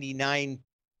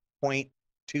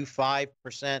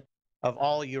 99.25% of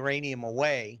all uranium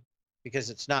away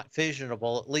because it's not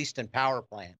fissionable, at least in power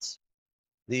plants.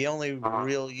 The only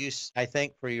real use, I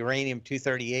think, for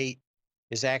uranium-238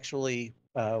 is actually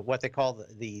what they call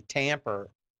the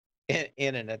tamper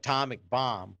in an atomic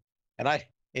bomb. And I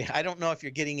don't know if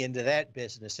you're getting into that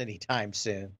business anytime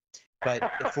soon. But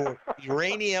for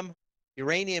uranium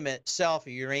itself,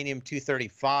 or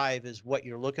uranium-235 is what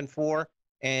you're looking for.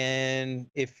 And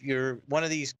if you're one of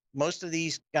these, most of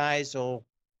these guys they'll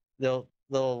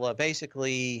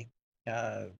basically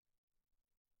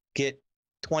get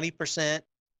 20%,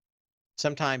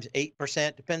 sometimes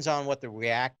 8%, depends on what the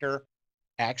reactor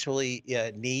actually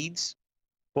needs.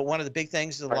 But one of the big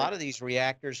things is a lot of these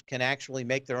reactors can actually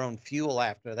make their own fuel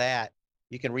after that.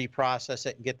 You can reprocess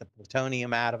it and get the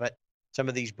plutonium out of it. Some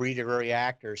of these breeder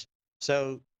reactors.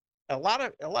 So a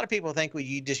lot of people think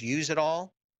you just use it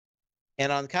all. And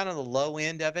on kind of the low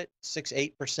end of it,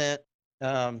 6-8%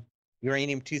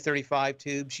 uranium-235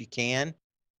 tubes, you can.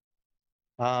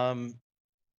 I'm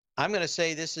going to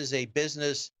say this is a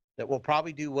business that will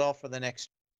probably do well for the next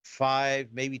 5,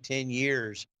 maybe 10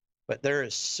 years. But there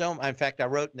is in fact, I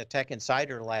wrote in the Tech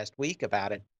Insider last week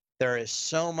about it. There is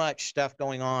so much stuff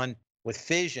going on with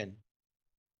fission.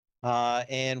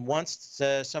 And once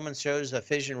someone shows a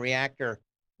fission reactor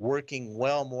working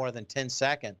well more than 10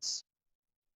 seconds,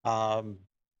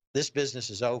 this business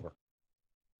is over.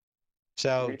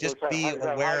 So just be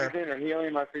aware. Hydrogen or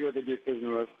helium, I forget what they do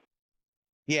fission with.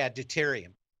 Yeah,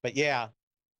 deuterium. But yeah,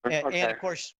 and of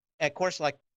course,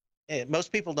 like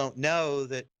most people don't know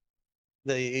that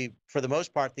for the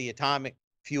most part, the atomic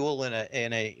fuel in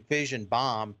a fission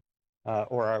bomb,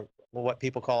 or what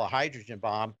people call a hydrogen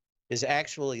bomb, is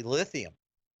actually lithium.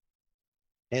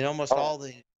 And almost all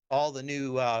the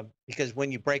new because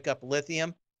when you break up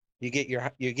lithium, you get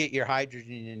your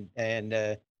hydrogen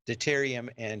and deuterium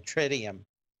and tritium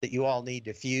that you all need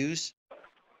to fuse.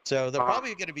 So they're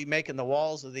probably going to be making the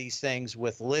walls of these things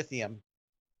with lithium.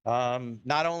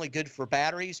 Not only good for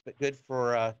batteries, but good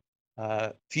for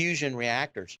fusion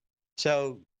reactors.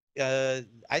 So I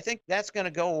think that's going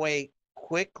to go away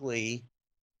quickly.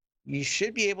 You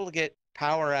should be able to get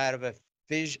power out of a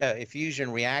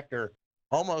fusion reactor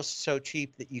almost so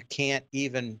cheap that you can't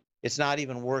even, it's not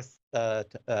even worth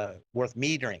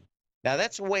metering. Now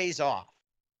that's a ways off,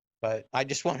 but I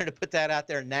just wanted to put that out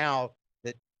there now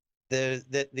that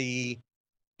the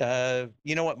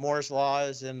you know what Moore's law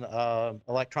is in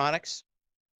electronics?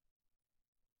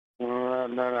 No,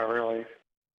 not really.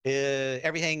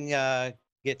 Everything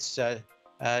gets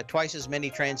twice as many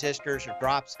transistors or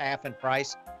drops half in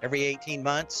price every 18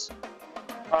 months.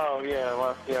 Oh, yeah,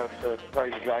 well, yeah,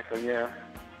 right, exactly, yeah.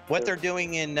 What they're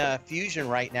doing in fusion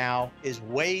right now is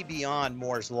way beyond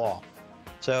Moore's law.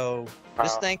 So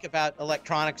just think about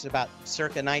electronics about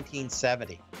circa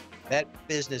 1970. That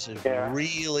business is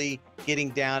really getting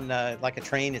down like a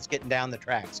train. It's getting down the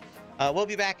tracks. We'll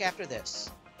be back after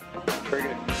this. Very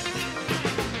good.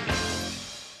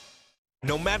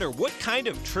 No matter what kind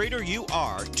of trader you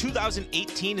are,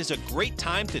 2018 is a great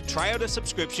time to try out a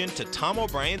subscription to Tom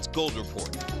O'Brien's Gold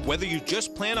Report. Whether you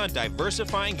just plan on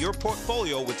diversifying your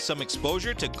portfolio with some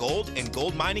exposure to gold and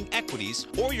gold mining equities,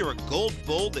 or you're a gold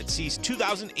bull that sees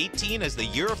 2018 as the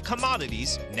year of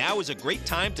commodities, now is a great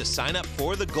time to sign up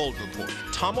for the Gold Report.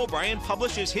 Tom O'Brien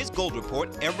publishes his Gold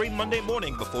Report every Monday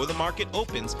morning before the market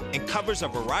opens and covers a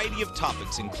variety of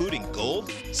topics including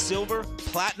gold, silver,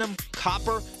 platinum,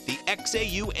 copper, the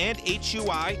XAU and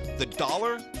HUI, the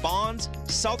dollar, bonds,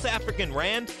 South African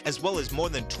rand, as well as more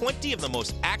than 20 of the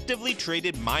most actively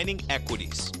traded mining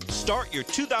equities. Start your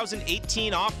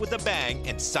 2018 off with a bang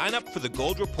and sign up for the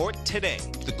Gold Report today.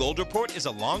 The Gold Report is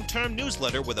a long-term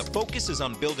newsletter where the focus is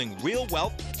on building real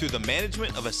wealth through the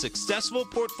management of a successful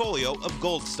portfolio of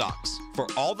gold stocks. For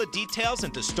all the details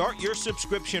and to start your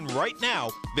subscription right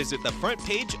now, visit the front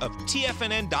page of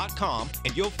TFNN.com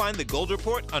and you'll find the Gold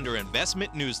Report under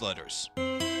Investment Newsletters.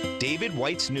 David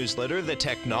White's newsletter, The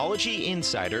Technology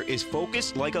Insider, is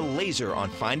focused like a laser on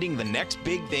finding the next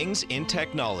big things in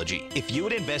technology. If you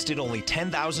had invested only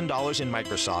 $10,000 in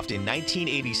Microsoft in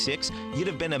 1986, you'd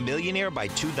have been a millionaire by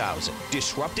 2000.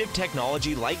 Disruptive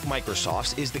technology like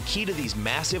Microsoft's is the key to these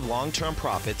massive long-term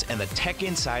profits, and the Tech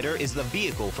Insider is the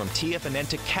vehicle from TFNN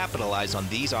to capitalize on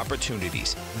these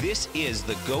opportunities. This is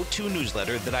the go-to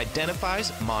newsletter that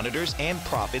identifies, monitors, and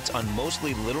profits on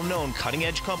mostly little-known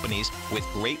cutting-edge companies with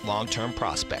great long-term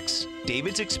prospects.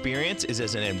 David's experience is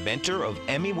as an inventor of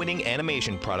Emmy-winning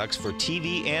animation products for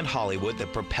TV and Hollywood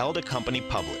that propelled a company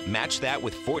public. Match that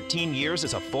with 14 years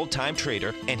as a full-time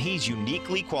trader, and he's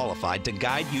uniquely qualified to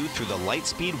guide you through the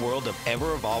light-speed world of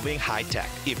ever-evolving high-tech.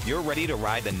 If you're ready to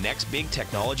ride the next big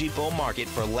technology bull market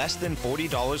for less than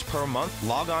 $40 per month,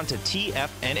 log on to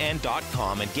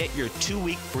TFNN.com and get your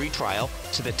 2-week free trial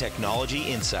to the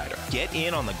Technology Insider. Get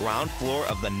in on the ground floor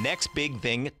of the next big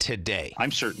thing today.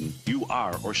 I'm certain you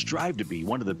are or strive to be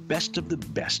one of the best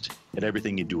at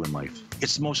everything you do in life.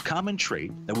 It's the most common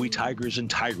trait that we tigers and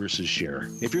tigresses share.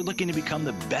 If you're looking to become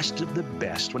the best of the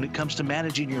best when it comes to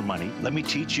managing your money, let me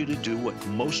teach you to do what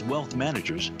most wealth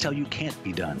managers tell you can't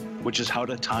be done, which is how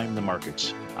to time the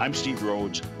markets. I'm Steve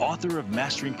Rhodes, author of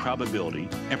Mastering Probability,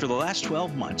 and for the last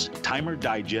 12 months, Timer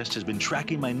Digest has been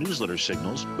tracking my newsletter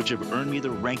signals, which have earned me the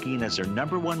ranking as their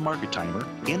 #1 market timer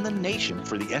in the nation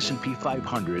for the S&P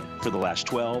 500 for the last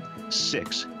 12,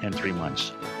 6, and 3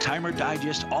 months. Timer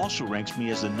Digest also ranks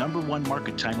me as the #1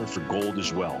 market timer for gold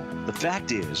as well. The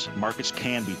fact is, markets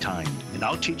can be timed, and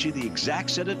I'll teach you the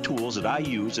exact set of tools that I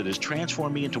use that has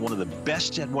transformed me into one of the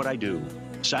best at what I do.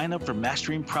 Sign up for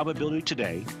Mastering Probability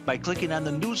today by clicking on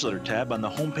the newsletter tab on the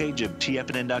homepage of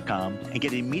TFNN.com and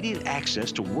get immediate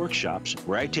access to workshops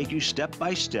where I take you step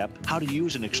by step how to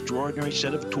use an extraordinary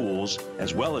set of tools,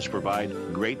 as well as provide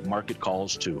great market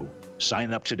calls too.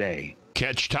 Sign up today.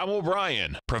 Catch Tom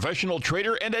O'Brien, professional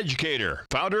trader and educator,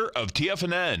 founder of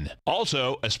TFNN.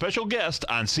 Also, a special guest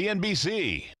on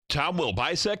CNBC. Tom will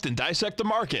bisect and dissect the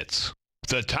markets.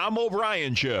 The Tom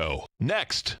O'Brien Show,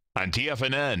 next on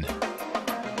TFNN.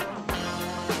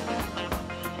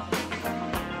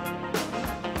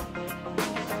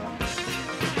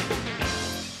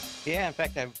 Yeah, in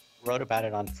fact, I wrote about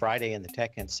it on Friday in the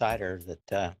Tech Insider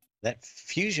that that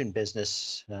fusion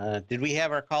business. Did we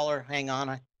have our caller hang on?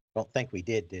 I don't think we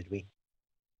did we?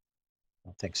 I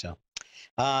don't think so.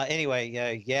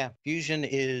 Anyway, yeah, fusion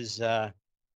is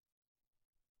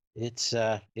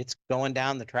it's going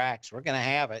down the tracks. We're going to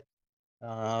have it.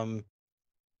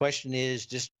 Question is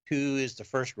just who is the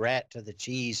first rat to the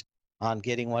cheese on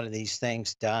getting one of these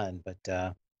things done?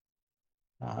 But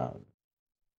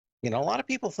you know, a lot of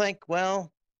people think,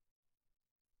 well,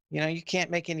 you know, you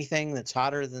can't make anything that's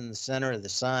hotter than the center of the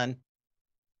sun,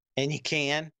 and you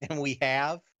can, and we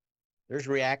have. There's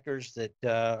reactors that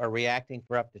are reacting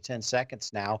for up to 10 seconds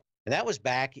now, and that was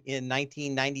back in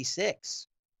 1996.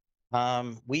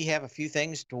 We have a few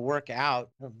things to work out.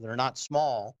 They're not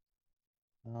small,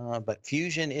 but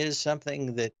fusion is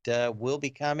something that will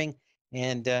be coming,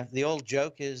 And the old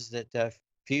joke is that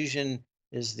fusion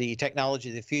is the technology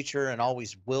of the future and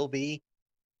always will be.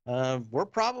 We're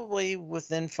probably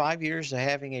within 5 years of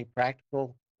having a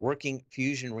practical working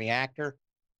fusion reactor.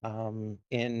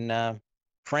 In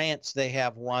France, they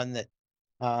have one that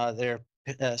they're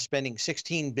spending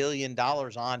 $16 billion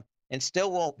on and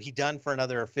still won't be done for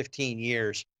another 15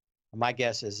 years. My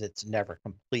guess is it's never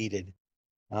completed.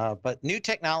 But new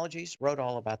technologies, wrote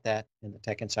all about that in the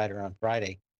Tech Insider on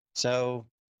Friday. So,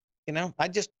 you know,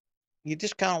 you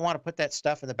just kind of want to put that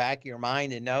stuff in the back of your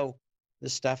mind and know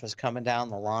this stuff is coming down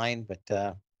the line.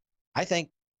 But I think,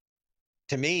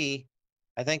 to me,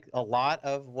 I think a lot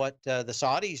of what the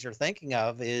Saudis are thinking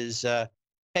of is,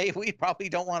 hey, we probably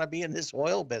don't want to be in this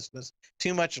oil business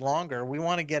too much longer. We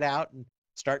want to get out and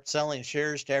start selling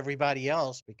shares to everybody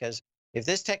else, because if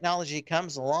this technology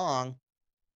comes along,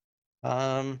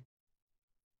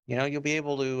 you know, you'll be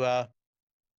able to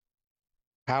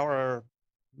power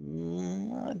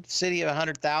a city of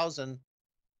 100,000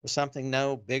 with something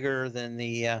no bigger than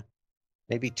the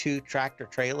maybe 2 tractor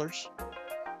trailers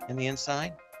in the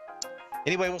inside.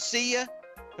 Anyway, we'll see you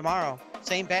tomorrow.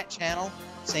 Same bat channel,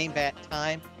 same bat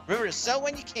time. Remember to sell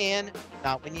when you can,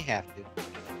 not when you have to.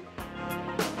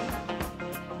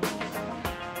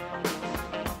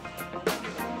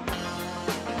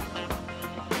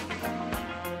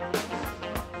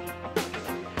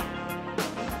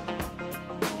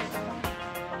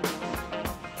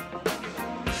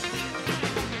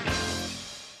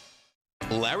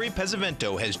 Larry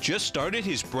Pesavento has just started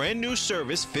his brand new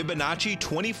service, Fibonacci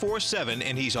 24/7,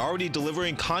 and he's already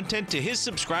delivering content to his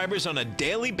subscribers on a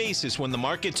daily basis when the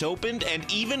market's opened and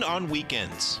even on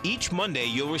weekends. Each Monday,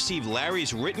 you'll receive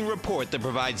Larry's written report that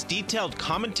provides detailed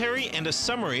commentary and a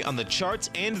summary on the charts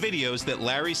and videos that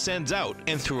Larry sends out.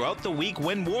 And throughout the week,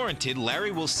 when warranted,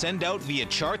 Larry will send out via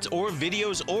charts or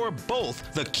videos or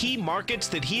both the key markets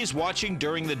that he is watching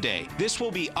during the day. This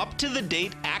will be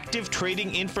up-to-the-date, active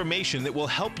trading information that will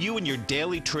help you in your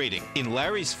daily trading. In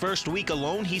Larry's first week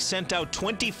alone, he sent out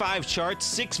 25 charts,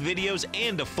 6 videos,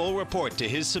 and a full report to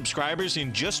his subscribers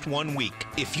in just 1 week.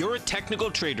 If you're a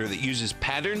technical trader that uses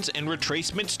patterns and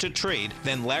retracements to trade,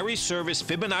 then Larry's service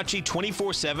Fibonacci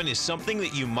 24/7 is something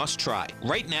that you must try.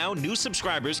 Right now, new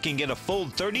subscribers can get a full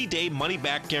 30-day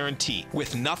money-back guarantee.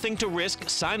 With nothing to risk,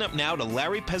 sign up now to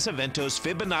Larry Pesavento's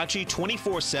Fibonacci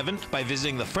 24/7 by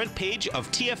visiting the front page of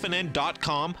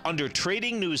TFNN.com under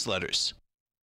Trading Newsletters.